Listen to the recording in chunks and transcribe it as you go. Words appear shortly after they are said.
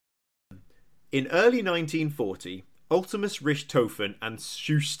In early 1940, Ultimus Richthofen and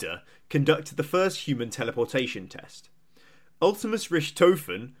Schuster conducted the first human teleportation test. Ultimus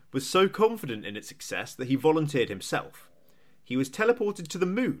Richthofen was so confident in its success that he volunteered himself. He was teleported to the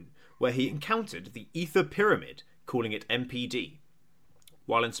moon, where he encountered the Ether Pyramid, calling it MPD.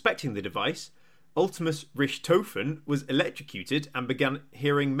 While inspecting the device, Ultimus Richthofen was electrocuted and began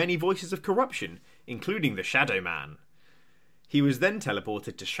hearing many voices of corruption, including the Shadow Man. He was then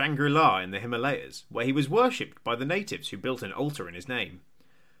teleported to Shangri-La in the Himalayas, where he was worshipped by the natives who built an altar in his name.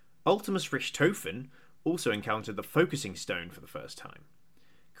 Ultimus Richthofen also encountered the Focusing Stone for the first time.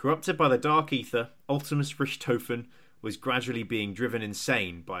 Corrupted by the Dark Ether, Ultimus Richthofen was gradually being driven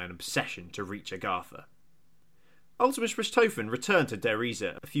insane by an obsession to reach Agartha. Ultimus Richthofen returned to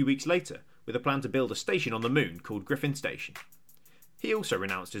Dereza a few weeks later with a plan to build a station on the moon called Griffin Station. He also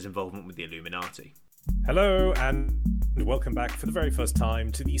renounced his involvement with the Illuminati. Hello and welcome back for the very first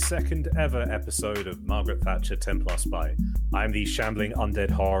time to the second ever episode of Margaret Thatcher Templar Spy. I'm the shambling undead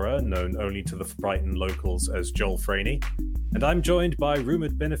horror known only to the frightened locals as Joel Franey, and I'm joined by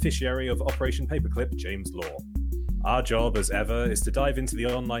rumoured beneficiary of Operation Paperclip, James Law. Our job, as ever, is to dive into the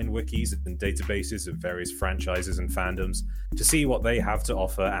online wikis and databases of various franchises and fandoms to see what they have to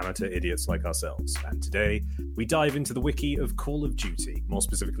offer amateur idiots like ourselves. And today, we dive into the wiki of Call of Duty, more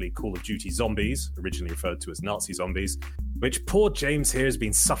specifically Call of Duty Zombies, originally referred to as Nazi Zombies, which poor James here has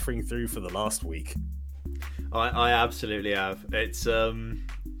been suffering through for the last week. I absolutely have. It's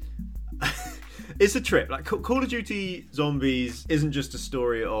it's a trip. Like Call of Duty Zombies isn't just a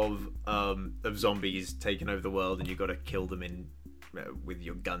story of zombies taking over the world and you got to kill them with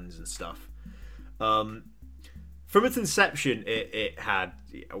your guns and stuff. From its inception, it had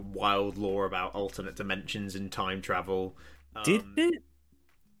a wild lore about alternate dimensions and time travel. Did it?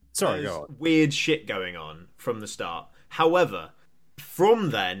 Sorry, go on. Weird shit going on from the start. However, from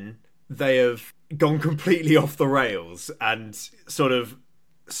then they have gone completely off the rails and sort of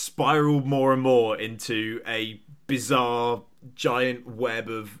spiraled more and more into a bizarre giant web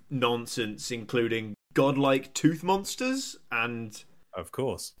of nonsense, including godlike tooth monsters and, of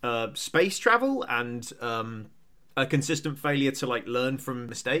course, space travel and a consistent failure to learn from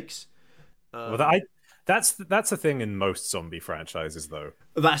mistakes. That's the thing in most zombie franchises, though.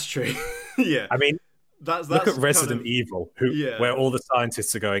 That's true. Yeah, I mean, that's look at Resident Evil, where all the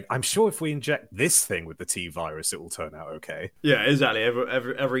scientists are going, I'm sure if we inject this thing with the T virus, it will turn out okay. Yeah, exactly.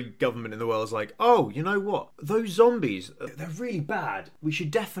 Every government in the world is like, oh, you know what? Those zombies, they're really bad. We should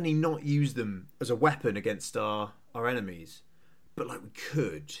definitely not use them as a weapon against our enemies. But, we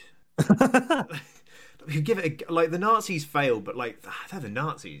could. We could give it the Nazis failed, but, they're the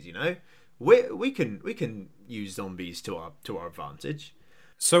Nazis, you know? We can use zombies to our advantage.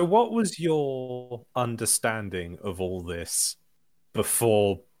 So what was your understanding of all this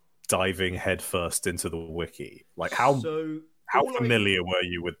before diving headfirst into the wiki? How familiar were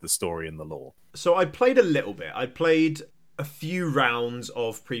you with the story and the lore? So I played a little bit. I played a few rounds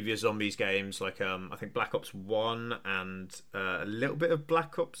of previous Zombies games, I think Black Ops 1 and a little bit of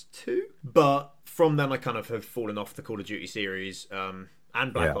Black Ops 2. But from then I kind of have fallen off the Call of Duty series.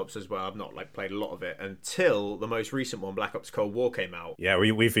 And Black Ops as well. I've not played a lot of it until the most recent one, Black Ops Cold War, came out. Yeah,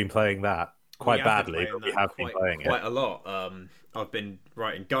 we've been playing that quite badly, but we have been playing it quite a lot. I've been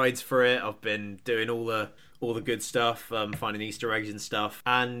writing guides for it. I've been doing all the good stuff, finding Easter eggs and stuff.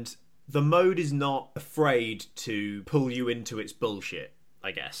 And the mode is not afraid to pull you into its bullshit,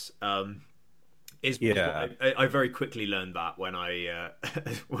 I guess. I very quickly learned that when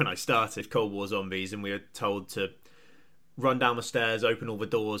I started Cold War Zombies, and we were told to run down the stairs, open all the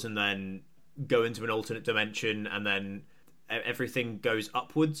doors, and then go into an alternate dimension, and then everything goes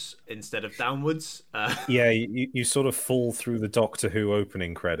upwards instead of downwards. You sort of fall through the Doctor Who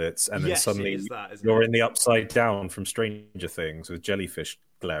opening credits, and then suddenly you're in the Upside Down from Stranger Things with jellyfish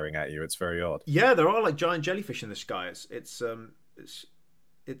glaring at you. It's very odd. Yeah, there are giant jellyfish in the sky.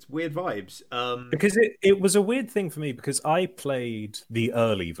 It's weird vibes. Because it was a weird thing for me, because I played the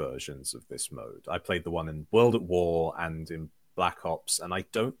early versions of this mode. I played the one in World at War and in Black Ops, and I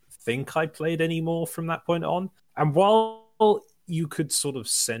don't think I played any more from that point on. And while you could sort of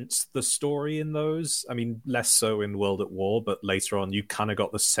sense the story in those, I mean, less so in World at War, but later on you kind of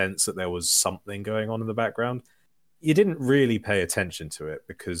got the sense that there was something going on in the background. You didn't really pay attention to it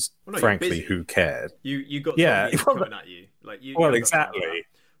because, frankly, who cared? You got zombies coming at you. Exactly.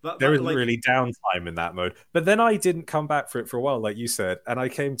 There isn't really downtime in that mode. But then I didn't come back for it for a while, like you said, and I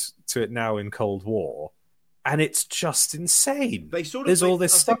came to it now in Cold War, and it's just insane. There's all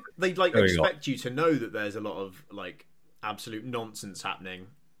this stuff. They expect you to know that there's a lot of absolute nonsense happening.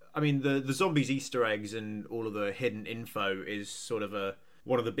 I mean, the zombies Easter eggs and all of the hidden info is sort of a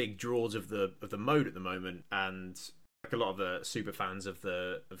one of the big draws of the mode at the moment, and like a lot of the super fans of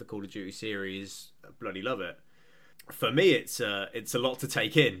the Call of Duty series bloody love it. For me, it's a lot to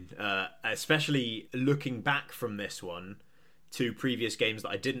take in, especially looking back from this one to previous games that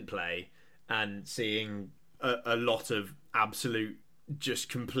I didn't play and seeing a lot of absolute, just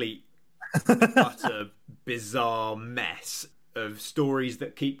complete, utter, bizarre mess of stories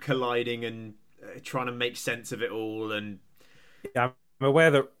that keep colliding and trying to make sense of it all. And yeah, I'm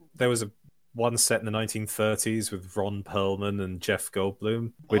aware that there was one set in the 1930s with Ron Perlman and Jeff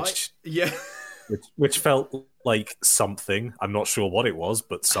Goldblum, which felt like something. I'm not sure what it was,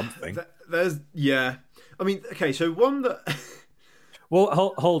 but something. I mean, okay, so one that...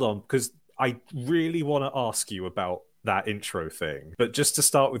 Well, hold on, because I really want to ask you about that intro thing. But just to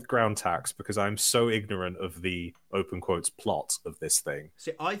start with ground tax, because I'm so ignorant of the open quotes plot of this thing.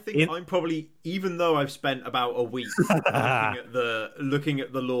 See, I think I'm probably, even though I've spent about a week looking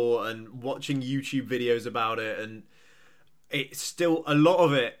at the lore and watching YouTube videos about it, and it's still, a lot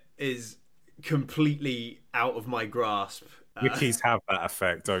of it is completely out of my grasp. Wikis have that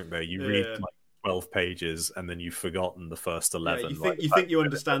effect, don't they? You read like 12 pages and then you've forgotten the first 11. You think you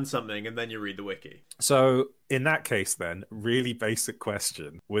understand something and then you read the wiki. So in that case then, really basic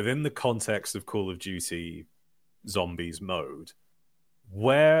question. Within the context of Call of Duty Zombies mode,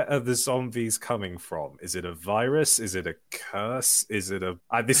 where are the zombies coming from? Is it a virus? Is it a curse? Is it a...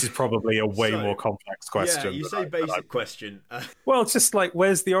 this is probably a way more complex question. Yeah, you say basic question. Well, it's just like,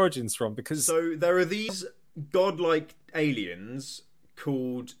 where's the origins from? Because... So there are these godlike aliens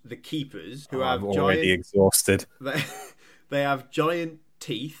called the Keepers, who have already exhausted. They have giant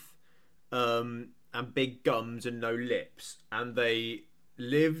teeth, and big gums and no lips, and they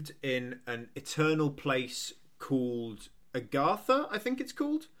lived in an eternal place called Agartha, I think it's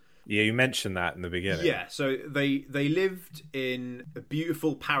called. Yeah, you mentioned that in the beginning. Yeah, so they lived in a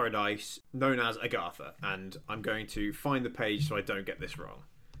beautiful paradise known as Agartha, and I'm going to find the page so I don't get this wrong.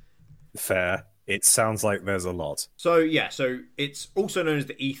 Fair. It sounds like there's a lot. So it's also known as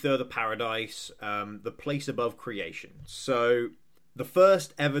the Ether, the Paradise, the place above creation. So the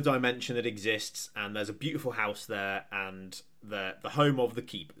first ever dimension that exists, and there's a beautiful house there, and the home of the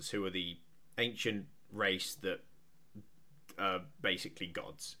Keepers, who are the ancient race that are basically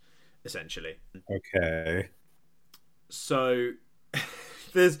gods, essentially. Okay. So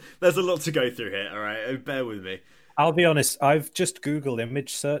there's a lot to go through here, all right? Bear with me. I'll be honest, I've just Googled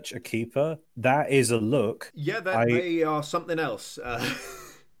image search a Keeper. That is a look. Yeah, they are something else.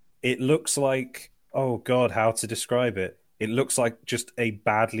 It looks like, oh God, how to describe it? It looks like just a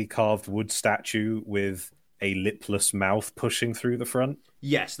badly carved wood statue with a lipless mouth pushing through the front.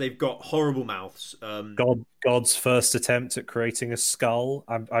 Yes, they've got horrible mouths. God's first attempt at creating a skull.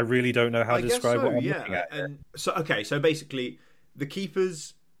 I really don't know how to describe what I'm looking at. So basically, the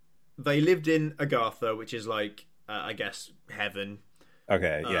Keepers, they lived in Agartha, which is like, I guess, heaven.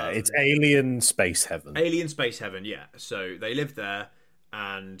 Okay, yeah, it's alien space heaven. Alien space heaven, yeah. So they lived there,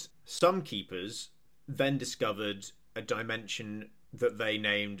 and some Keepers then discovered a dimension that they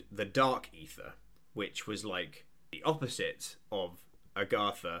named the Dark Ether, which was like the opposite of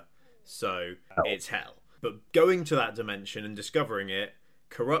Agartha, so it's hell. But going to that dimension and discovering it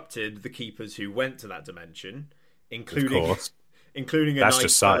corrupted the Keepers who went to that dimension, including a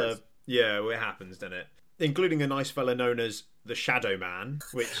nice fella. Yeah, it happens, doesn't it? Including a nice fella known as the Shadow Man,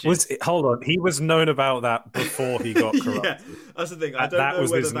 hold on, he was known about that before he got corrupted. Yeah, that's the thing. I don't know was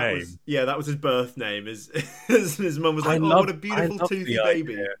whether his that name. was... Yeah, that was his birth name. His mum was like, what a beautiful toothy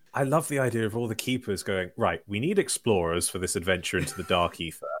baby. I love the idea of all the Keepers going, right, we need explorers for this adventure into the Dark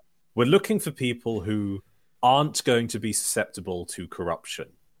Ether. We're looking for people who aren't going to be susceptible to corruption.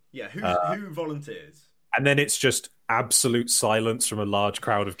 Yeah, who volunteers? And then it's just absolute silence from a large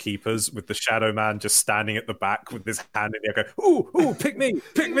crowd of Keepers, with the Shadow Man just standing at the back with his hand in the air going, ooh, pick me!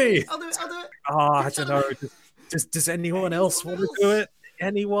 I'll do it. I don't know. Does anyone else want to do it?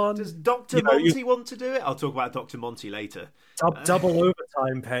 Anyone? Does Dr. Monty want to do it? I'll talk about Dr. Monty later. Double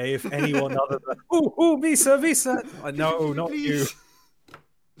overtime pay if anyone other than... Ooh, Visa! No, not you.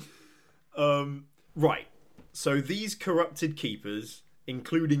 Right. So these corrupted Keepers,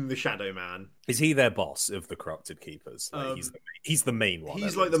 including the Shadow Man... Is he their boss of the corrupted Keepers? He's the main one.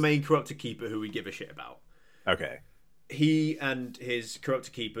 He's like the main corrupted Keeper who we give a shit about. Okay. He and his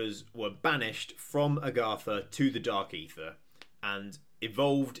corrupted Keepers were banished from Agartha to the Dark Ether and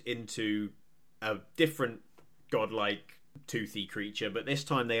evolved into a different godlike toothy creature, but this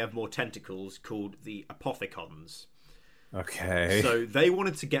time they have more tentacles, called the Apothicons. Okay. So they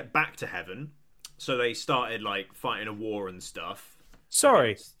wanted to get back to heaven, so they started like fighting a war and stuff.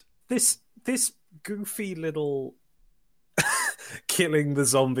 Sorry, this goofy little killing the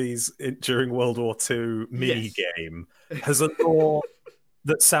zombies during World War II mini Yes. game has a lore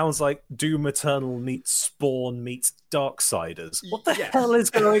that sounds like Doom Eternal meets Spawn meets Darksiders. What the Yes. hell is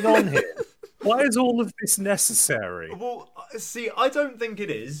going on here? Why is all of this necessary? Well, see, I don't think it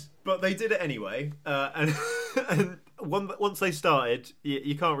is, but they did it anyway. And once they started,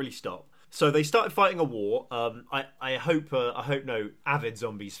 you can't really stop. So they started fighting a war. I hope no avid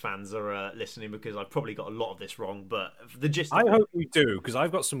zombies fans are listening, because I've probably got a lot of this wrong. But the gist. I hope you do, because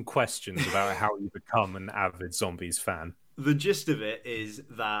I've got some questions about how you become an avid zombies fan. The gist of it is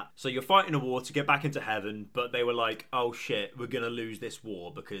that, so you're fighting a war to get back into heaven, but they were like, oh shit, we're going to lose this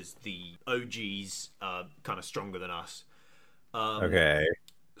war because the OGs are kind of stronger than us. Okay.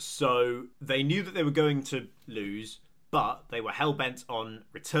 So they knew that they were going to lose, but they were hell-bent on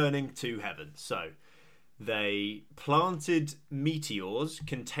returning to heaven. So they planted meteors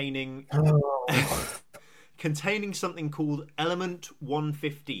containing containing something called Element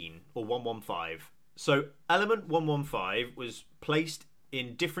 115 or 115. So Element 115 was placed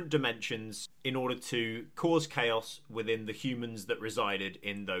in different dimensions in order to cause chaos within the humans that resided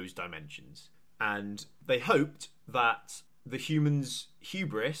in those dimensions. And they hoped that the humans'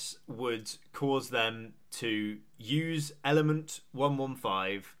 hubris would cause them to use Element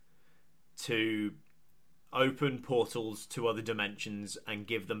 115 to open portals to other dimensions and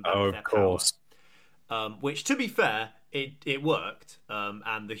give them back their course. power. Which, to be fair, it worked,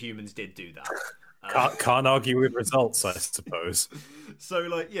 and the humans did do that. Can't argue with results, I suppose. So,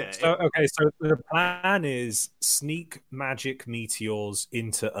 like, yeah. So the plan is sneak magic meteors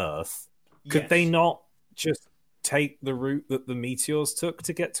into Earth. Could they not just take the route that the meteors took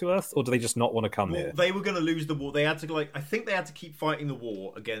to get to Earth, or do they just not want to come here? They were going to lose the war. They had to, I think they had to keep fighting the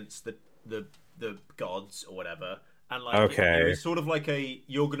war against the gods or whatever. And it was sort of like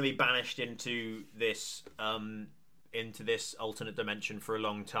you're going to be banished into this alternate dimension for a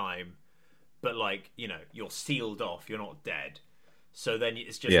long time. But, you're sealed off. You're not dead. So then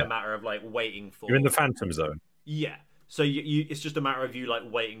it's just a matter of, waiting for... You're in the Phantom Zone. Yeah. So it's just a matter of you,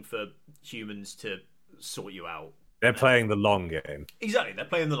 waiting for humans to sort you out. They're playing the long game. Exactly. They're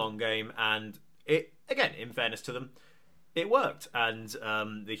playing the long game. And, again, in fairness to them, it worked. And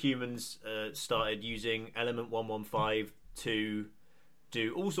the humans started using Element 115 to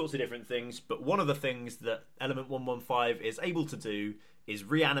do all sorts of different things. But one of the things that Element 115 is able to do is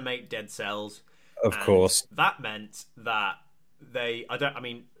reanimate dead cells. Of course. That meant that I don't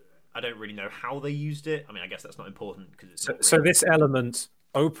really know how they used it. I mean, I guess that's not important because so this element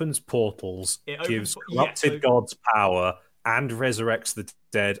opens portals, gives corrupted gods power, and resurrects the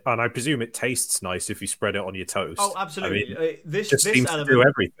dead. And I presume it tastes nice if you spread it on your toast. Oh, absolutely. I mean, this seems element, to do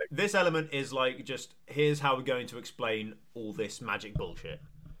everything. This element is just here's how we're going to explain all this magic bullshit.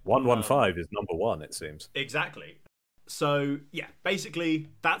 115 is number one, it seems. Exactly. So, yeah, basically,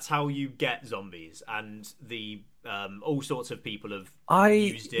 that's how you get zombies, and the all sorts of people have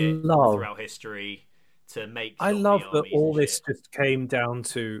used it throughout history to make. I love that all this just came down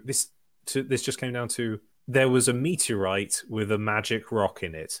to this just came down to there was a meteorite with a magic rock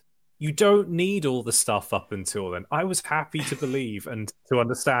in it. You don't need all the stuff up until then. I was happy to believe and to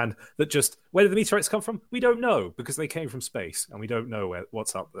understand that just where did the meteorites come from? We don't know because they came from space and we don't know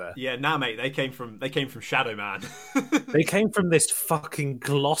what's up there. Yeah, mate, they came from Shadow Man. They came from this fucking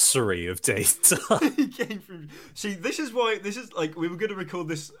glossary of data. See, this is we were going to record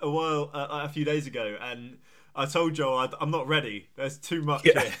this a few days ago, and I told Joel I'm not ready. There's too much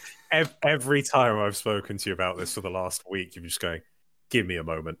here. Every time I've spoken to you about this for the last week, you're just going, give me a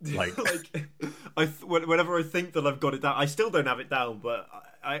moment. Whenever I think that I've got it down, I still don't have it down. But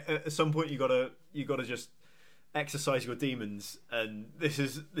at some point, you gotta just exercise your demons, and this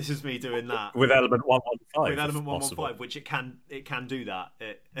is me doing that with Element 115. With Element 115, which it can do that.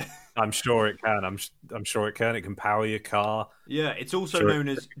 I'm sure it can. I'm sure it can. It can power your car. Yeah, it's also known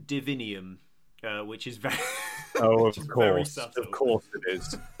as Divinium, which is very of course it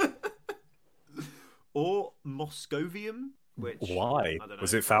is. Or Moscovium. Why?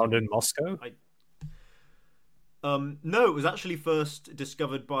 Was it found in Moscow? No, it was actually first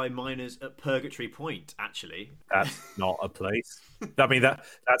discovered by miners at Purgatory Point, actually. That's not a place. I mean,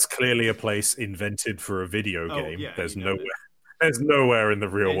 that's clearly a place invented for a video game. Yeah, there's nowhere in the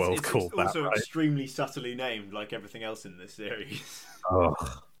real world called that. It's also extremely subtly named, like everything else in this series. Oh.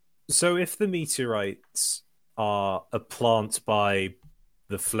 So if the meteorites are a plant by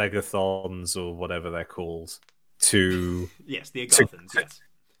the Phlegethons or whatever they're called, yes, the Agarthans, yes.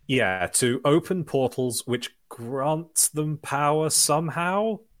 Yeah, to open portals which grants them power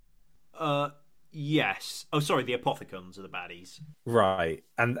somehow? Yes. Oh, sorry, the Apothicons are the baddies. Right.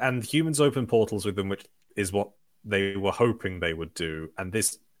 And humans open portals with them, which is what they were hoping they would do, and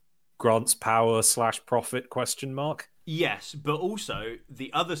this grants power / profit ? Yes, but also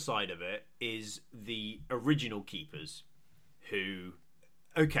the other side of it is the original keepers who...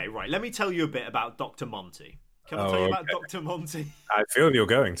 Okay, right, let me tell you a bit about Dr. Monty. Can I tell you about Dr. Monty? I feel you're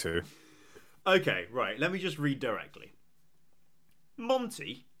going to. Okay, right, let me just read directly.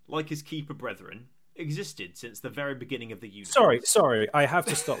 Monty, like his keeper brethren, existed since the very beginning of the universe. Sorry, I have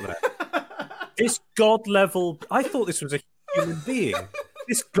to stop there. This god-level... I thought this was a human being.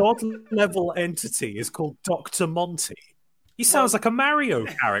 This god-level entity is called Dr. Monty. He sounds like a Mario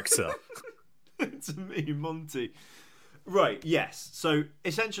character. To me, Monty. Right, yes. So,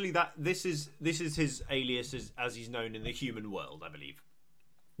 essentially, this is his alias as he's known in the human world, I believe.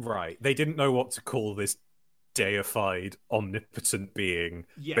 Right. They didn't know what to call this deified, omnipotent being.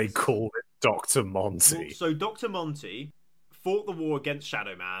 Yes. They called it Dr. Monty. Well, so Dr. Monty fought the war against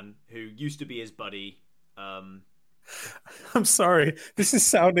Shadow Man, who used to be his buddy. I'm sorry, this is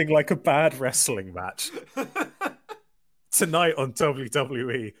sounding like a bad wrestling match. Tonight on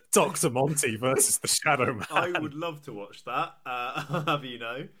WWE, Dr. Monty versus the Shadow Man. I would love to watch that, I'll have you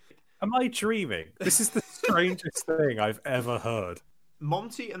know. Am I dreaming? This is the strangest thing I've ever heard.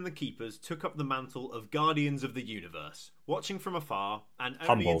 Monty and the Keepers took up the mantle of Guardians of the Universe, watching from afar and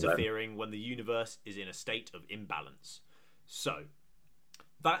only Humble, interfering when the universe is in a state of imbalance. So,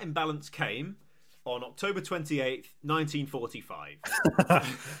 that imbalance came on October 28th, 1945.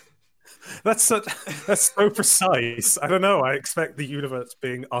 That's so precise. I don't know. I expect the universe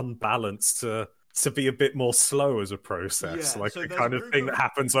being unbalanced to be a bit more slow as a process, Yeah, like so the there's kind a of group thing of- that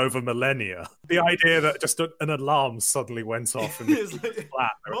happens over millennia. The idea that just an alarm suddenly went off in the It's like,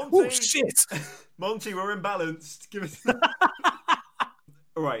 flat. Monty! Oh shit! Monty, we're imbalanced. Give us.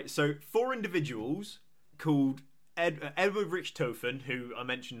 Alright, so 4 individuals called Edward Richthofen, who I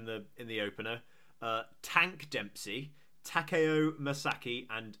mentioned in the opener, Tank Dempsey, Takeo Masaki,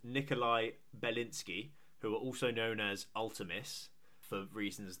 and Nikolai Belinsky, who are also known as Ultimus, for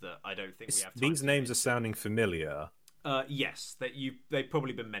reasons that I don't think we have time These to names get are sounding familiar. yes, they've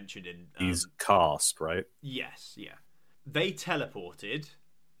probably been mentioned in He's cast, right? Yes, yeah. They teleported,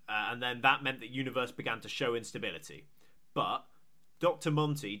 and then that meant that universe began to show instability. But Dr.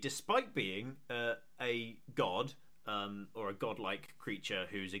 Monty, despite being a god, or a godlike creature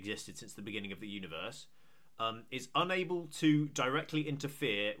who's existed since the beginning of the universe, is unable to directly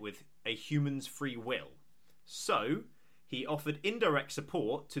interfere with a human's free will. So, he offered indirect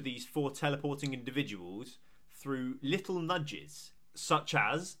support to these 4 teleporting individuals through little nudges, such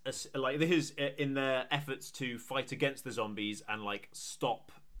as like this in their efforts to fight against the zombies and like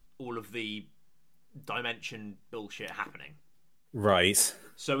stop all of the dimension bullshit happening. Right.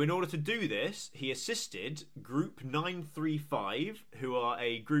 So in order to do this, he assisted Group 935, who are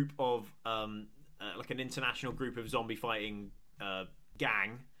a group of like an international group of zombie fighting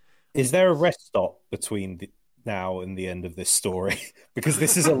gang. Is there a rest stop between now and the end of this story? Because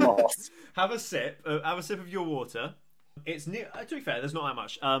this is a lot. Have a sip of your water. It's near. To be fair, there's not that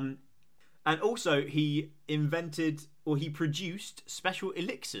much. And also, he invented or he produced special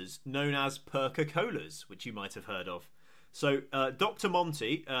elixirs known as Perca-Colas, which you might have heard of. So, Dr.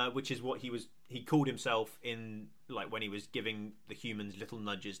 Monty, which is what he called himself in like when he was giving the humans little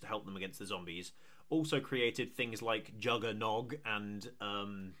nudges to help them against the zombies, also created things like Juggernog and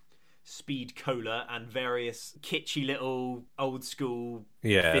Speed Cola and various kitschy little old school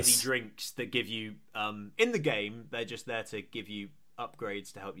fizzy drinks that give you in the game. They're just there to give you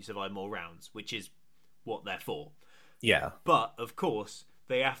upgrades to help you survive more rounds, which is what they're for. Yeah. But of course,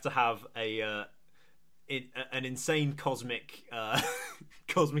 they have to have an insane cosmic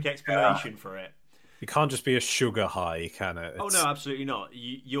explanation for it. It can't just be a sugar high, can it? Oh no, absolutely not.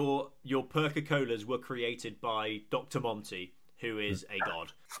 Your Perca-Colas were created by Dr. Monty, who is a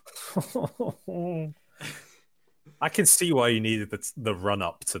god. I can see why you needed the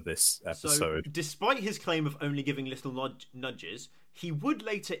run-up to this episode. So, despite his claim of only giving little nudges, he would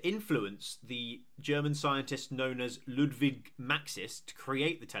later influence the German scientist known as Ludwig Maxis to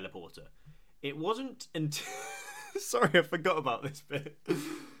create the teleporter. It wasn't until... Sorry, I forgot about this bit.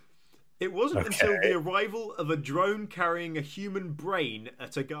 It wasn't until the arrival of a drone carrying a human brain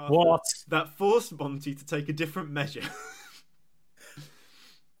at Agartha that forced Monty to take a different measure.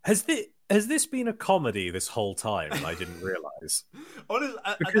 Has this been a comedy this whole time? I didn't realise.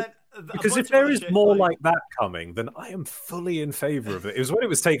 Honestly, Because if there is more like that coming, then I am fully in favor of it. It was when it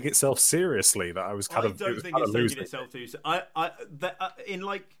was taking itself seriously that I was kind of. I don't think it's taking itself too.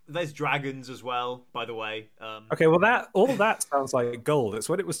 There's dragons as well. By the way. Okay, well that sounds like gold. It's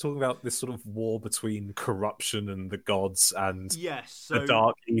when it was talking about this sort of war between corruption and the gods and the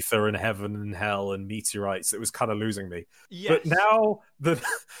dark ether and heaven and hell and meteorites. It was kind of losing me. Yes. But now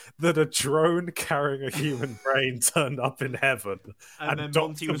that a drone carrying a human brain turned up in heaven, and then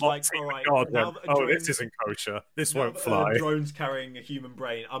Monty was like, "All right, this isn't kosher. This won't fly." Drone's carrying a human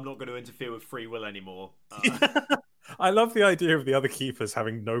brain. I'm not going to interfere with free will anymore. I love the idea of the other keepers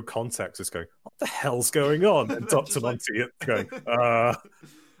having no context, just going, "What the hell's going on?" And Dr. Monty going,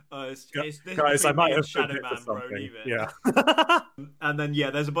 guys, I might have Shadow Man, bro. Leave it. Yeah. And then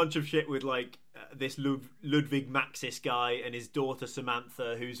there's a bunch of shit with like this Ludwig Maxis guy and his daughter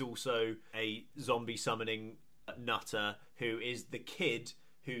Samantha, who's also a zombie summoning nutter, who is the kid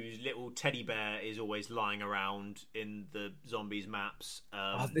whose little teddy bear is always lying around in the zombies maps.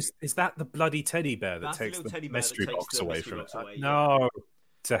 Is that the bloody teddy bear that takes the mystery box away from it? No,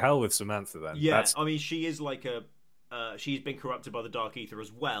 to hell with Samantha then. Yeah, I mean, she is like she's been corrupted by the dark ether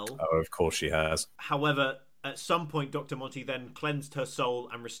as well. Oh, of course she has. However, at some point, Dr. Monty then cleansed her soul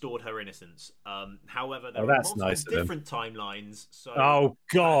and restored her innocence. However, there are multiple different timelines, so oh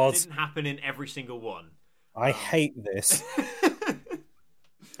god, that didn't happen in every single one. I hate this.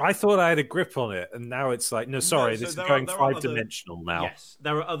 I thought I had a grip on it, and now it's like, this is going 5-dimensional now. Yes,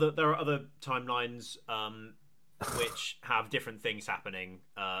 there are other timelines which have different things happening.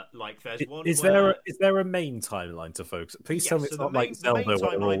 Like there's one. Is there a main timeline to focus? Please tell me it's not like Zelda, where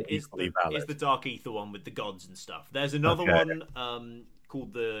they're all equally valid. Is the Dark Ether one with the gods and stuff. There's another one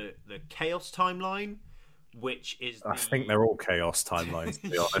called the Chaos timeline, which is I think they're all Chaos timelines, to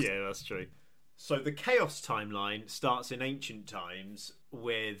be honest. Yeah, that's true. So the Chaos timeline starts in ancient times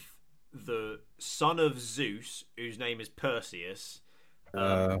with the son of Zeus, whose name is Perseus,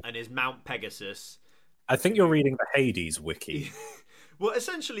 and his Mount Pegasus. I think you're reading the Hades wiki. Well,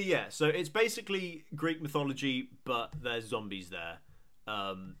 essentially, yeah. So it's basically Greek mythology, but there's zombies there.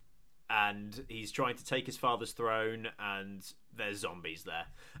 And he's trying to take his father's throne, and there's zombies there.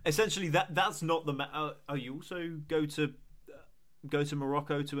 Essentially, that's not the... you also go to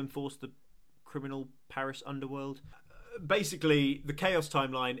Morocco to enforce the criminal Paris underworld. Basically, the Chaos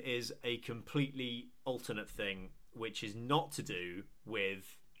timeline is a completely alternate thing, which is not to do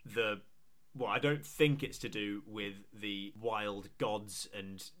with I don't think it's to do with the wild gods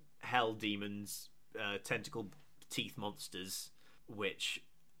and hell demons, tentacle teeth monsters, which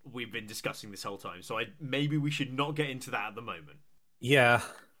we've been discussing this whole time. So maybe we should not get into that at the moment. Yeah,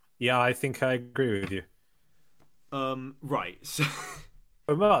 I think I agree with you. Right. So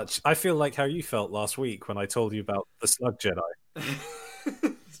much. I feel like how you felt last week when I told you about the Slug Jedi.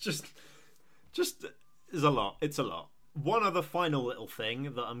 It's just it's a lot. It's a lot. One other final little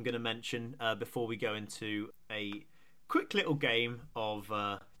thing that I'm going to mention before we go into a quick little game of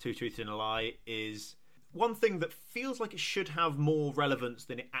Two Truths and a Lie is one thing that feels like it should have more relevance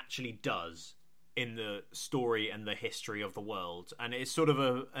than it actually does in the story and the history of the world. And it's sort of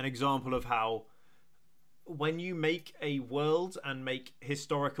an example of how when you make a world and make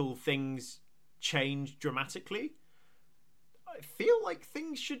historical things change dramatically, I feel like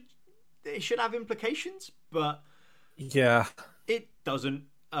things should have implications, but yeah, it doesn't.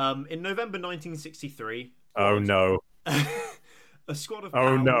 In November 1963, oh no, a squad of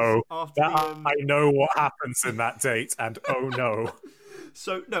oh no, after I know what happens in that date, and oh no.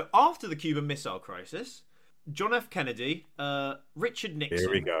 So no, after the Cuban Missile Crisis, John F. Kennedy, Richard Nixon,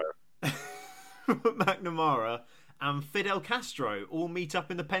 here we go. McNamara and Fidel Castro all meet up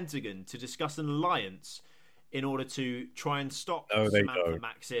in the Pentagon to discuss an alliance in order to try and stop Samantha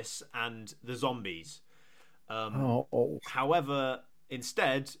Maxis and the zombies. However,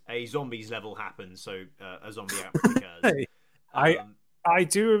 instead, a zombies level happens, so a zombie outbreak occurs. I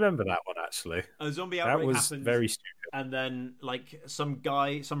do remember that one, actually. A zombie outbreak happens. That was very stupid. And then, like, some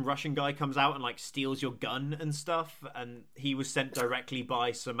Russian guy comes out and, like, steals your gun and stuff. And he was sent directly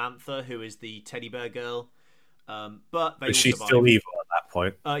by Samantha, who is the teddy bear girl. But she's still evil at that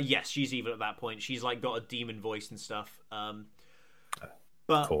point. Yes, she's evil at that point. She's, like, got a demon voice and stuff.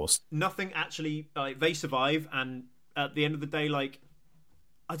 But of course. Nothing actually... they survive, and at the end of the day, like...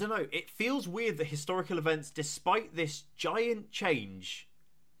 I don't know. It feels weird that historical events, despite this giant change,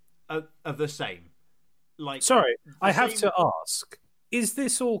 are the same. Like, sorry, I have to ask: is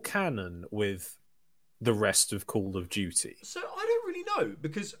this all canon with the rest of Call of Duty? So I don't really know,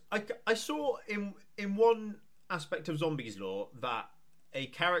 because I saw in one aspect of Zombies lore that a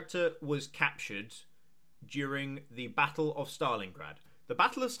character was captured during the Battle of Stalingrad. The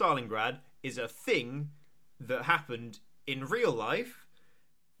Battle of Stalingrad is a thing that happened in real life,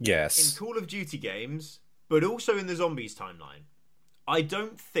 Yes. in Call of Duty games, but also in the Zombies timeline. I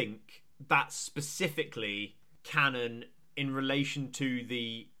don't think that's specifically canon in relation to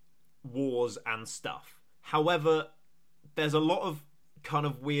the wars and stuff. However, there's a lot of kind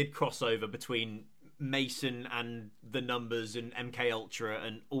of weird crossover between Mason and the numbers and MK Ultra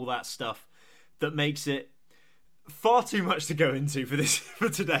and all that stuff that makes it far too much to go into for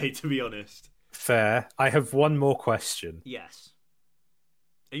today, to be honest. Fair. I have one more question. Yes.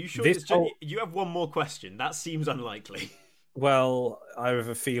 Are you sure? You have one more question? That seems unlikely. Well, I have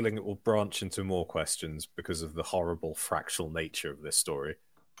a feeling it will branch into more questions because of the horrible fractal nature of this story.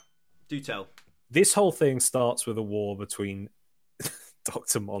 Do tell. This whole thing starts with a war between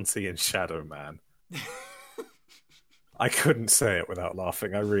Dr. Monty and Shadow Man. I couldn't say it without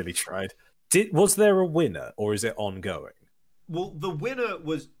laughing. I really tried. Was there a winner, or is it ongoing? Well, the winner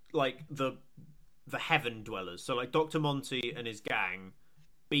was like the Heaven Dwellers. So like Dr. Monty and his gang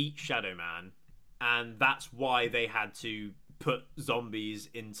beat Shadow Man, and that's why they had to put zombies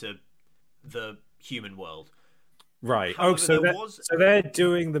into the human world. Right. However, so they're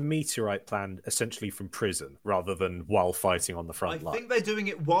doing the meteorite plan essentially from prison rather than while fighting on the front line. I think they're doing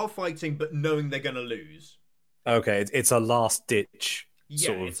it while fighting, but knowing they're going to lose. Okay, it's a last ditch.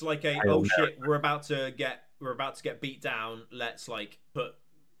 Yeah, it's like shit, we're about to get beat down. Let's like put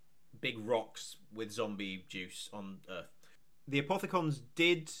big rocks with zombie juice on Earth. The Apothicons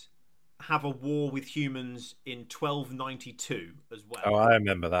did have a war with humans in 1292 as well. Oh, I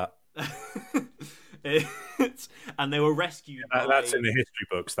remember that. And they were rescued by... That's in the history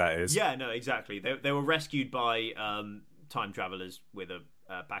books, that is. Yeah, no, exactly. They were rescued by time travelers with a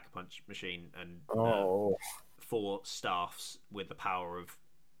Pack-a-Punch machine and 4 staffs with the power of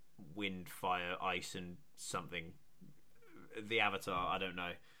wind, fire, ice, and something. The Avatar, I don't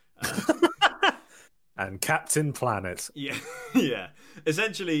know. And Captain Planet. Yeah, yeah.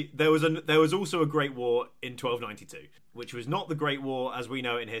 Essentially, there was also a Great War in 1292, which was not the Great War as we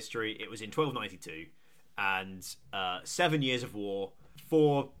know it in history. It was in 1292, and 7 years of war.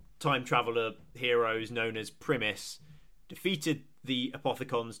 4 time traveler heroes known as Primus defeated the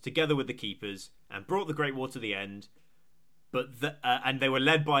Apothicons together with the Keepers and brought the Great War to the end. And they were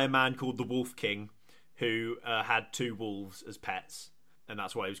led by a man called the Wolf King, who had 2 wolves as pets, and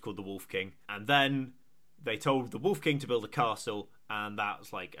that's why he was called the Wolf King. And then they told the Wolf King to build a castle, and that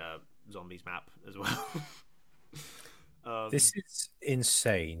was like a zombies map as well. This is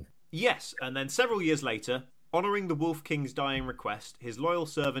insane. Yes, and then several years later, honouring the Wolf King's dying request, his loyal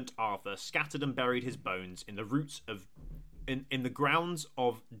servant Arthur scattered and buried his bones in the grounds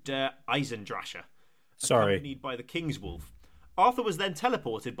of Der Eisendrache, accompanied by the King's Wolf. Arthur was then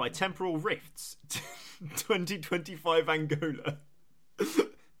teleported by temporal rifts to 2025 Angola.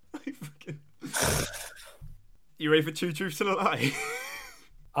 You ready for 2 truths and a lie?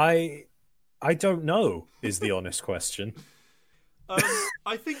 I don't know, is the honest question.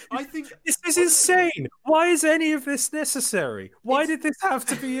 I think this is insane. Why is any of this necessary? Why did this have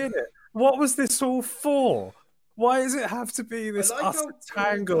to be in it? What was this all for? Why does it have to be this utter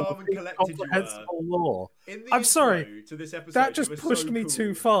tangle of incomprehensible lore? I'm sorry, to this episode, that just pushed me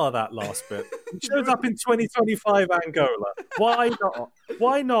too far, that last bit. It shows up in 2025 Angola. Why not?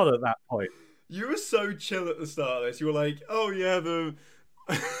 Why not at that point? You were so chill at the start of this. You were like, oh yeah, the...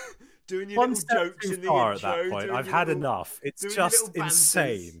 doing your One little step jokes too in the far intro. At that point. I've had enough. It's just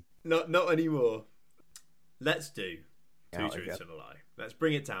insane. Not anymore. Let's do 2 truths and a lie. Let's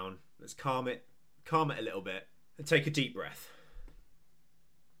bring it down. Let's calm it a little bit. And take a deep breath.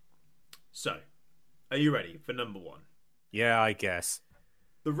 So, are you ready for number 1? Yeah, I guess.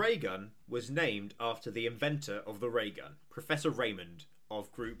 The ray gun was named after the inventor of the ray gun, Professor Raymond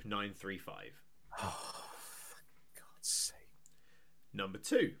of Group 935. Oh, for God's sake. Number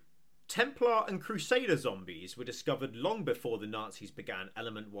 2. Templar and Crusader zombies were discovered long before the Nazis began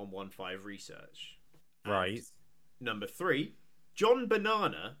Element 115 research. Right. And number 3. John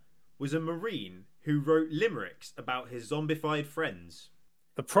Banana was a Marine who wrote limericks about his zombified friends.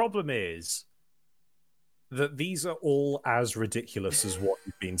 The problem is that these are all as ridiculous as what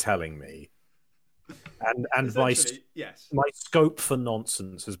you've been telling me. And my scope for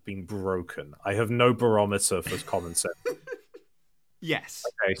nonsense has been broken. I have no barometer for common sense. Yes.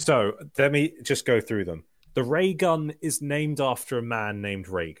 Okay, so let me just go through them. The ray gun is named after a man named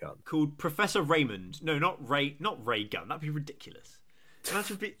Ray Gun. Called Professor Raymond. No, not Ray Gun. That'd be ridiculous. That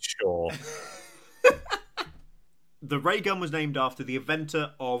should be... Sure. The ray gun was named after the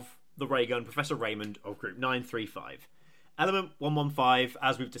inventor of the ray gun, Professor Raymond of Group 935. Element 115,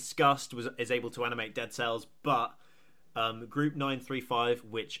 as we've discussed, is able to animate dead cells, but Group 935,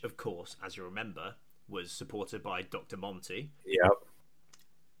 which, of course, as you remember, was supported by Dr. Monty, Yep.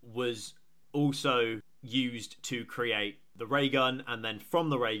 was also used to create the ray gun, and then from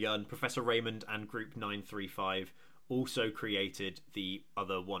the ray gun, Professor Raymond and Group 935 also created the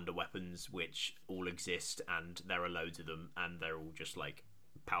other wonder weapons, which all exist, and there are loads of them, and they're all just like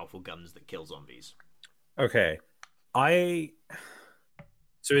powerful guns that kill zombies. Okay.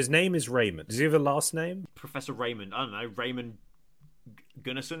 So his name is Raymond. Does he have a last name? Professor Raymond, I don't know, Raymond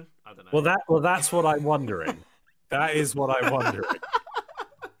Gunnison? I don't know. Well, that's what I'm wondering. That is what I'm wondering.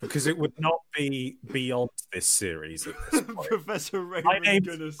 Because it would not be beyond this series at this point. Professor Raymond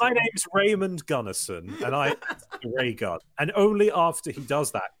Gunnison. My name's Raymond Gunnison, and I the ray gun. And only after he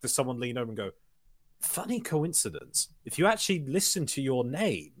does that does someone lean over and go, "Funny coincidence. If you actually listen to your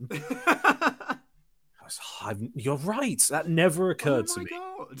name, you're right. That never occurred to me.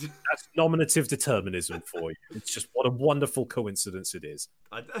 God. That's nominative determinism for you. It's just what a wonderful coincidence it is."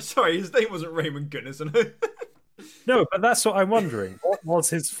 Sorry, his name wasn't Raymond Gunnison. No, but that's what I'm wondering. What was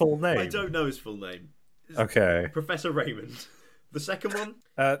his full name? I don't know his full name. Okay. Professor Raymond. The second one?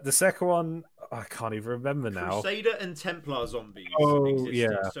 The second one, I can't even remember now. Crusader and Templar zombies. Oh, existed.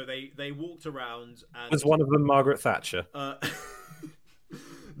 yeah. So they walked around and... Was one of them Margaret Thatcher? One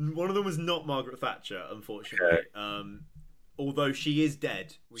of them was not Margaret Thatcher, unfortunately. Okay. Although she is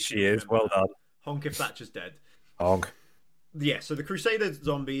dead. She is, well done. Honk if Thatcher's dead. Honk. Yeah, so the Crusader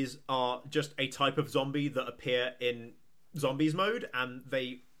zombies are just a type of zombie that appear in zombies mode, and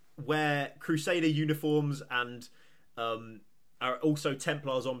they wear Crusader uniforms, and are also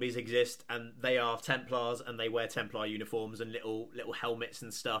Templar zombies exist, and they are Templars, and they wear Templar uniforms and little helmets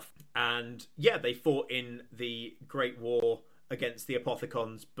and stuff. And yeah, they fought in the Great War against the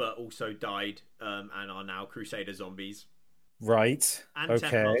Apothicons, but also died, and are now Crusader zombies. Right. And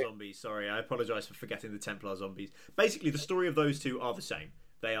okay. Templar zombies. Sorry, I apologise for forgetting the Templar zombies. Basically, the story of those two are the same.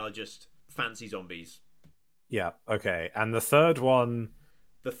 They are just fancy zombies. Yeah. Okay. And the third one.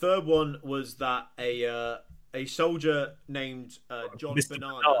 The third one was that a soldier named John Mr.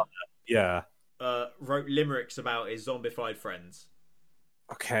 Banana. Yeah. Wrote limericks about his zombified friends.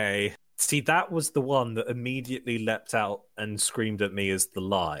 Okay. See, that was the one that immediately leapt out and screamed at me as the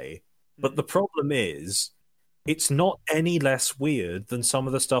lie. But the problem is, it's not any less weird than some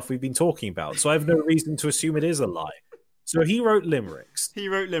of the stuff we've been talking about. So I have no reason to assume it is a lie. So he wrote limericks. He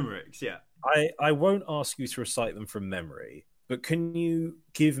wrote limericks, yeah. I won't ask you to recite them from memory, but can you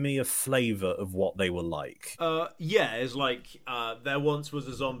give me a flavour of what they were like? Yeah, it's like there once was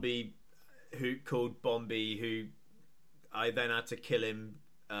a zombie who called Bombi, who I then had to kill him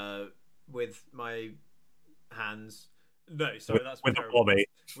with my hands. No, sorry, that's with a terrible. Bombi.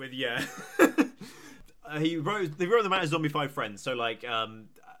 With yeah. They wrote them out as zombified friends. So like, I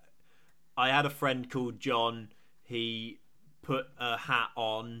had a friend called John. He put a hat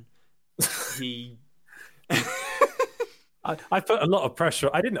on. He. I put a lot of pressure.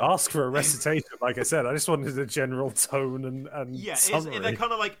 I didn't ask for a recitation, like I said. I just wanted a general tone and yeah, summary. they're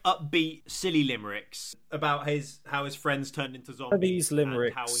kind of like upbeat, silly limericks about how his friends turned into zombies. Are these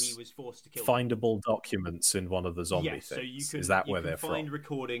limericks and how he was forced to kill them. findable documents in one of the zombie things? So you can, is that you where can they're find from?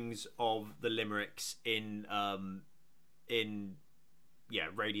 recordings of the limericks in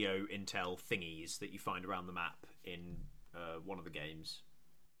radio intel thingies that you find around the map in one of the games.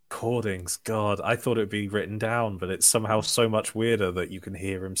 Recordings, God, I thought it'd be written down, but it's somehow so much weirder that you can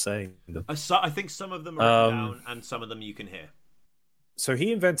hear him saying them. I think some of them are written down, and some of them you can hear. So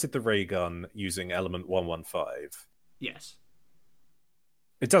he invented the ray gun using element 115. Yes.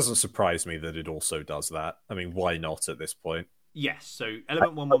 It doesn't surprise me that it also does that. I mean, why not at this point? Yes, so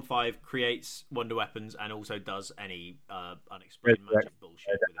element 115 creates wonder weapons and also does any unexplained magic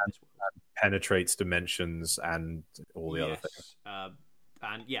bullshit within this world. Penetrates dimensions and all the other things.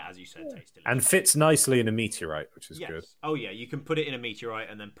 And yeah, as you said, tastes delicious. And fits nicely in a meteorite, which is good. Oh yeah, you can put it in a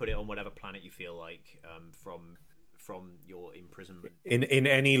meteorite and then put it on whatever planet you feel like from your imprisonment. In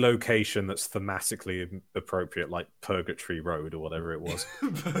any location that's thematically appropriate, like Purgatory Road or whatever it was.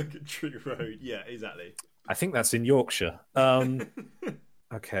 Purgatory Road, yeah, exactly. I think that's in Yorkshire.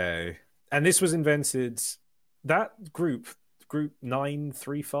 Okay. And this was invented... That group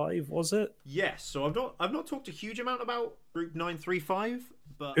 935, was it? Yes. So I've not talked a huge amount about Group 935,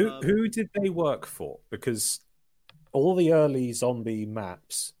 but who did they work for? Because all the early zombie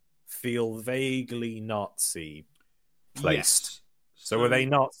maps feel vaguely Nazi placed. Yes. So were they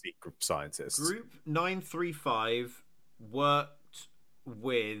Nazi group scientists? Group 935 worked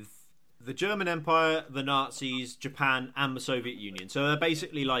with the German Empire, the Nazis, Japan, and the Soviet Union. So they're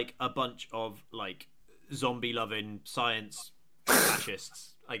basically like a bunch of like zombie-loving science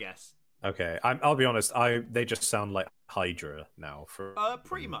fascists, I guess. Okay, I'll be honest. They just sound like Hydra now from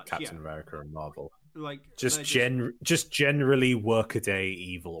Pretty much, Captain yeah. America and Marvel. Like Just generally workaday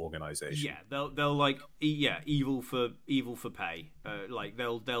evil organization. Yeah, they'll like evil for pay. Like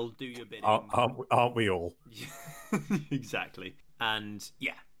they'll do your bidding. Aren't we all? Exactly. And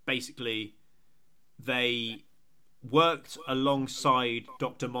yeah, basically they worked alongside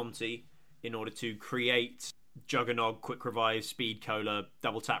Dr. Monty in order to create Juggernog, Quick Revive, Speed Cola,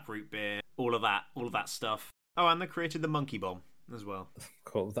 Double Tap Root Beer, all of that stuff. Oh, and they created the Monkey Bomb as well.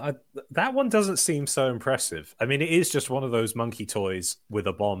 Cool. That one doesn't seem so impressive. I mean, it is just one of those monkey toys with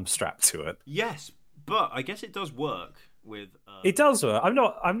a bomb strapped to it. Yes, but I guess it does work with. It does work. I'm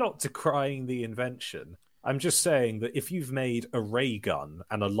not decrying the invention. I'm just saying that if you've made a ray gun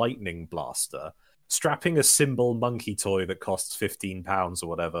and a lightning blaster, strapping a symbol monkey toy that costs £15 or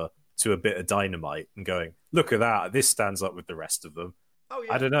whatever to a bit of dynamite and going, look at that, this stands up with the rest of them. Oh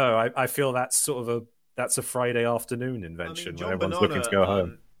yeah. I don't know. I feel that's sort of a Friday afternoon invention when everyone's looking to go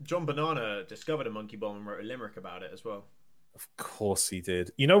home. John Banana discovered a monkey bomb and wrote a limerick about it as well. Of course he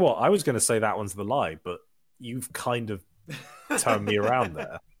did. You know what? I was going to say that one's the lie, but you've kind of turned me around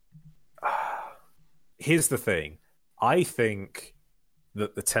there. Here's the thing. I think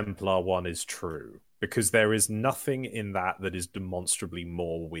that the Templar one is true because there is nothing in that is demonstrably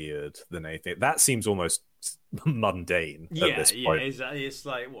more weird than anything. That seems almost mundane at this point. Yeah, it's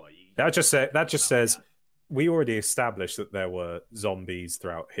like what? That just says we already established that there were zombies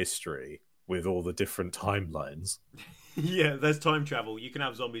throughout history with all the different timelines. Yeah, there's time travel. You can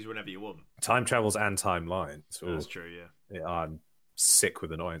have zombies whenever you want. Time travels and timelines. That's true, yeah. I'm sick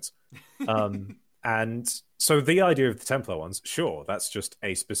with annoyance. And so the idea of the Templar ones, sure, that's just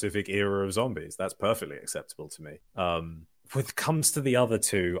a specific era of zombies. That's perfectly acceptable to me. When it comes to the other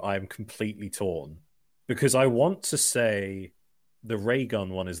two, I'm completely torn. Because I want to say the ray gun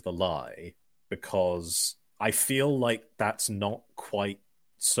one is the lie, because I feel like that's not quite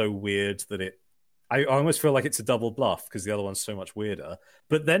so weird that it... I almost feel like it's a double bluff because the other one's so much weirder.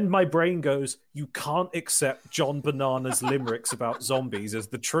 But then my brain goes, you can't accept John Banana's limericks about zombies as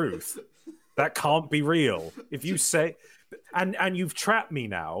the truth. That can't be real. If you say... And you've trapped me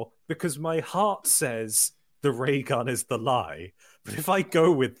now because my heart says the ray gun is the lie. But if I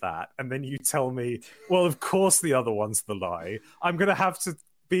go with that and then you tell me, well, of course the other one's the lie, I'm going to have to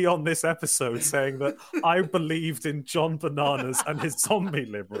be on this episode saying that I believed in John Bananas and his zombie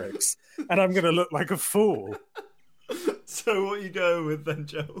limericks, and I'm going to look like a fool. So what are you going with then,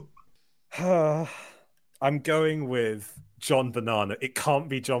 Joe? I'm going with John Banana. It can't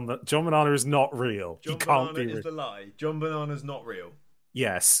be John Banana is not real. John he can't Banana be is the lie. John Banana's not real.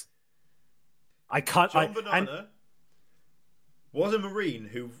 Yes. I can't... John Banana was a Marine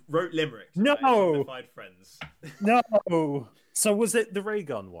who wrote limericks. No! About friends. No! So was it the ray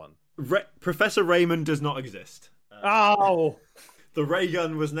gun one? Professor Raymond does not exist. The ray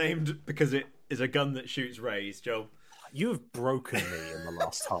gun was named because it is a gun that shoots rays, Joe. You have broken me in the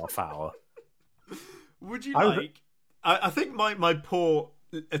last half hour. Would you like... I think my poor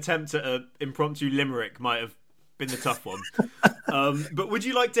attempt at an impromptu limerick might have been the tough one. But would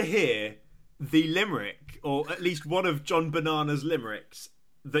you like to hear the limerick, or at least one of John Banana's limericks,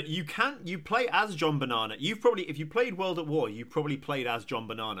 that you play as John Banana? If you played World at War, you probably played as John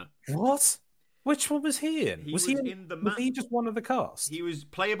Banana. What? Which one was he in? Was he in the map? Was he just one of the cast? He was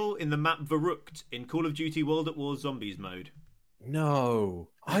playable in the map Verrückt in Call of Duty World at War Zombies mode. No,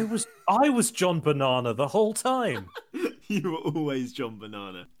 I was John Banana the whole time. You were always John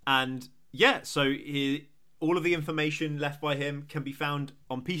Banana. And yeah, so all of the information left by him can be found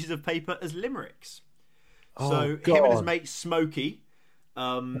on pieces of paper as limericks. So him and his mate Smokey.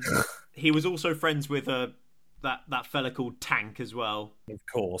 He was also friends with that fella called Tank as well. Of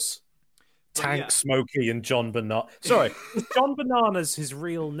course. Tank, Smokey, and John Banana. Sorry, is John Banana's his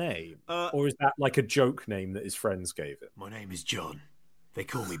real name? Or is that like a joke name that his friends gave him? My name is John. They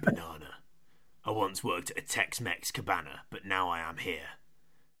call me Banana. I once worked at a Tex-Mex cabana, but now I am here.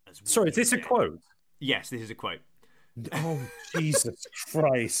 Sorry, is this a quote? Yes, this is a quote. Oh, Jesus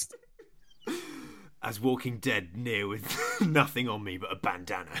Christ. As Walking Dead near with nothing on me but a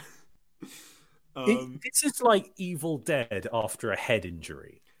bandana. This is like Evil Dead after a head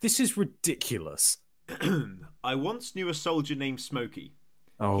injury. This is ridiculous. I once knew a soldier named Smokey.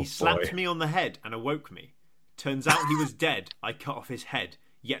 He slapped me on the head and awoke me. Turns out he was dead. I cut off his head.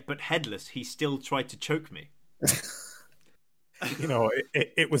 Yet but headless, he still tried to choke me. You know,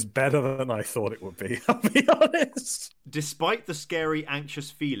 it was better than I thought it would be, I'll be honest. Despite the scary, anxious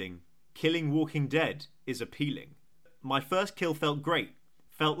feeling, killing Walking Dead is appealing. My first kill felt great.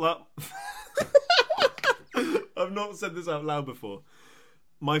 Felt like... I've not said this out loud before.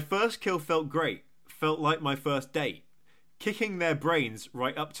 My first kill felt great. Felt like my first date. Kicking their brains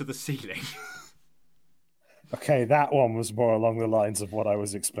right up to the ceiling. Okay, that one was more along the lines of what I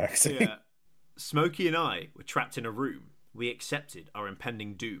was expecting. Yeah. Smokey and I were trapped in a room. We accepted our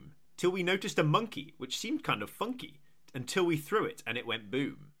impending doom. Till we noticed a monkey, which seemed kind of funky. Until we threw it and it went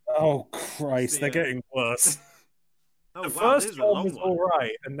boom. Oh, Christ, they're getting worse. Oh, The wow, this first is a long one was one. all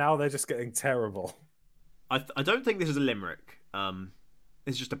right, and now they're just getting terrible. I don't think this is a limerick.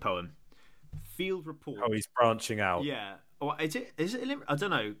 It's just a poem. Field report. Oh, he's branching out. Yeah. Or is it a limerick? I don't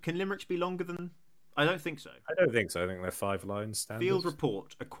know. Can limericks be longer than... I don't think so. I don't think so. I think they're 5 lines standard. Field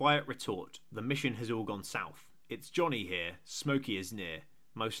report, a quiet retort. The mission has all gone south. It's Johnny here. Smokey is near.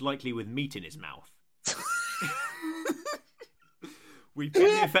 Most likely with meat in his mouth. We've been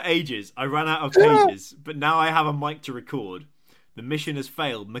here for ages. I ran out of pages, but now I have a mic to record. The mission has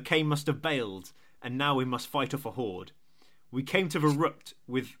failed. McCain must have bailed, and now we must fight off a horde. We came to Verrucht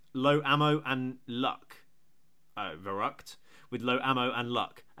with low ammo and luck. Verrucht with low ammo and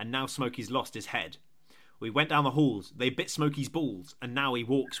luck, and now Smokey's lost his head. We went down the halls. They bit Smokey's balls, and now he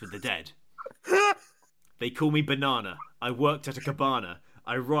walks with the dead. They call me Banana. I worked at a cabana.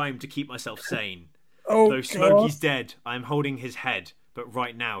 I rhymed to keep myself sane. Oh, Though Smokey's dead, I am holding his head, but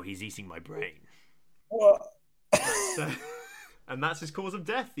right now he's eating my brain. What? And that's his cause of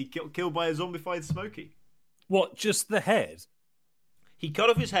death. He killed by a zombified Smokey. What, just the head? He cut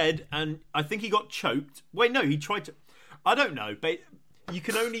off his head, and I think he got choked. Wait, no, he tried to... I don't know, but you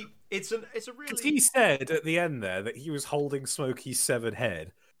can only... It's a really... Because he said at the end there that he was holding Smokey's severed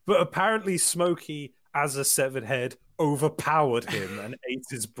head, but apparently Smokey, as a severed head, overpowered him and ate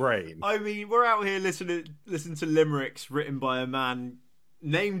his brain. I mean, we're out here listening to limericks written by a man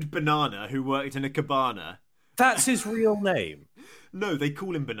named Banana who worked in a cabana. That's his real name? No, they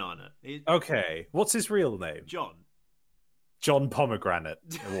call him Banana. Okay, what's his real name? John. John Pomegranate,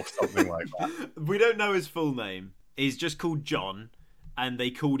 or something like that. We don't know his full name. He's just called John, and they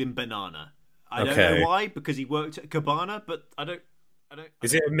called him Banana. I don't know why, because he worked at a cabana, but I don't.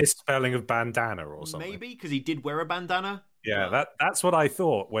 Is it a misspelling of bandana or something? Maybe, because he did wear a bandana. Yeah, that's what I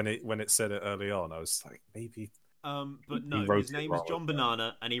thought when it said it early on. I was like, maybe. But no, his name is John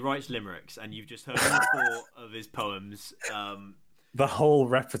Banana, and he writes limericks, and you've just heard all 4 of his poems. The whole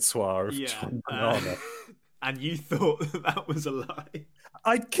repertoire of John Banana. And you thought that was a lie.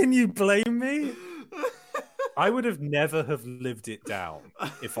 Can you blame me? I would have never have lived it down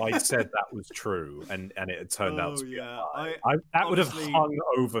if I said that was true and it had turned out to be a lie. That would have hung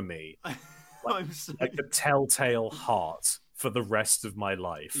over me like the telltale heart for the rest of my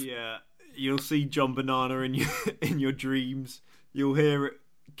life. Yeah, you'll see John Banana in your dreams. You'll hear it.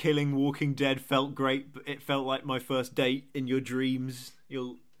 Killing Walking Dead felt great, but it felt like my first date in your dreams.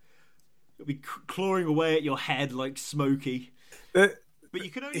 You'll be clawing away at your head like Smokey. But you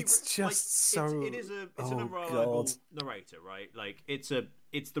can only... It's just so... It's an unreliable narrator, right? Like, it's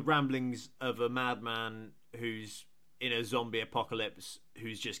the ramblings of a madman who's in a zombie apocalypse,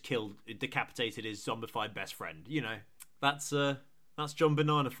 who's just decapitated his zombified best friend. You know, that's John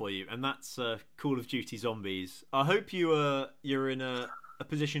Banana for you, and that's Call of Duty Zombies. I hope you're in a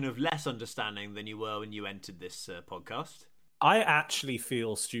position of less understanding than you were when you entered this podcast. I actually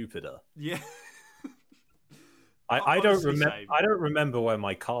feel stupider. Yeah. I don't remember where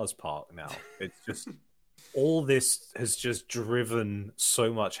my car's parked now. It's just all this has just driven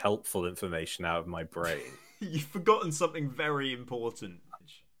so much helpful information out of my brain. You've forgotten something very important.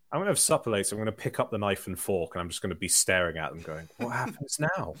 I'm going to have supper later. I'm going to pick up the knife and fork, and I'm just going to be staring at them going, what happens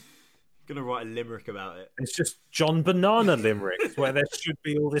now? I'm going to write a limerick about it. It's just John Banana limericks where there should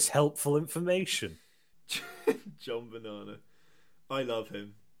be all this helpful information. John Banana. I love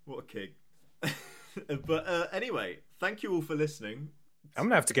him. What a king. But anyway, thank you all for listening. I'm going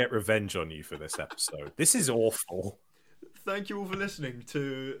to have to get revenge on you for this episode. This is awful. Thank you all for listening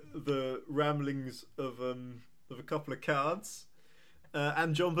to the ramblings of a couple of cards.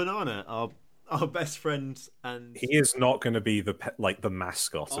 And John Banana, our best friend, and he is not going to be the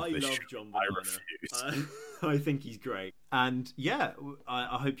mascot of this show. John Banana. I refuse. I think he's great, and yeah,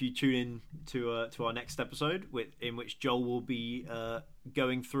 I hope you tune in to our next episode, in which Joel will be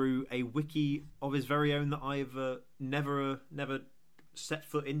going through a wiki of his very own that I've never set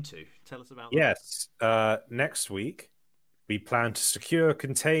foot into. Tell us about that. Yes, next week we plan to secure,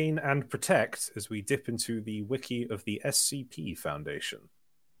 contain, and protect as we dip into the wiki of the SCP Foundation.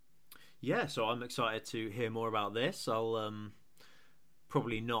 Yeah, so I'm excited to hear more about this. I'll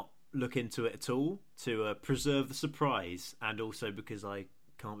probably not look into it at all to preserve the surprise, and also because I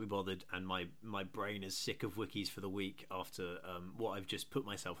can't be bothered and my brain is sick of wikis for the week after what I've just put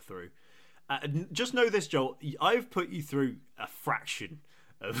myself through. Just know this, Joel, I've put you through a fraction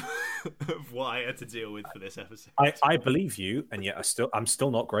of of what I had to deal with for this episode. I believe you, and yet I'm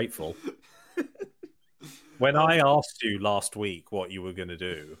still not grateful. When I asked you last week what you were going to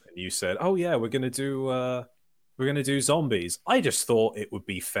do, and you said, "Oh yeah, we're going to do zombies," I just thought it would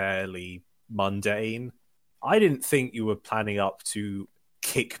be fairly mundane. I didn't think you were planning up to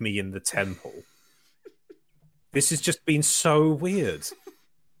kick me in the temple. This has just been so weird.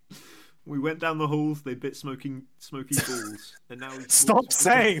 We went down the halls, they bit smoky balls, and now we Stop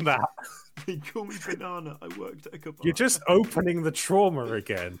saying that. They call me Banana. I worked at a couple. You're just opening the trauma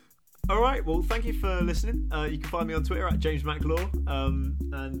again. All right, well, thank you for listening. You can find me on Twitter at James McLaw,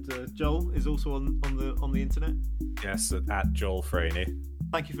 and Joel is also on the internet. Yes, at Joel Franey.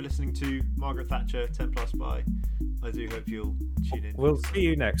 Thank you for listening to Margaret Thatcher 10 Plus By. I do hope you'll tune in. We'll see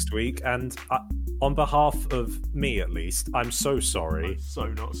you next week, and on behalf of me, at least, I'm so sorry. I'm so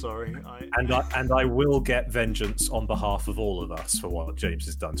not sorry. And I will get vengeance on behalf of all of us for what James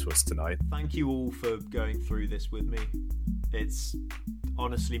has done to us tonight. Thank you all for going through this with me. It's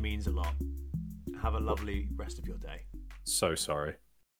honestly means a lot. Have a lovely rest of your day. So sorry.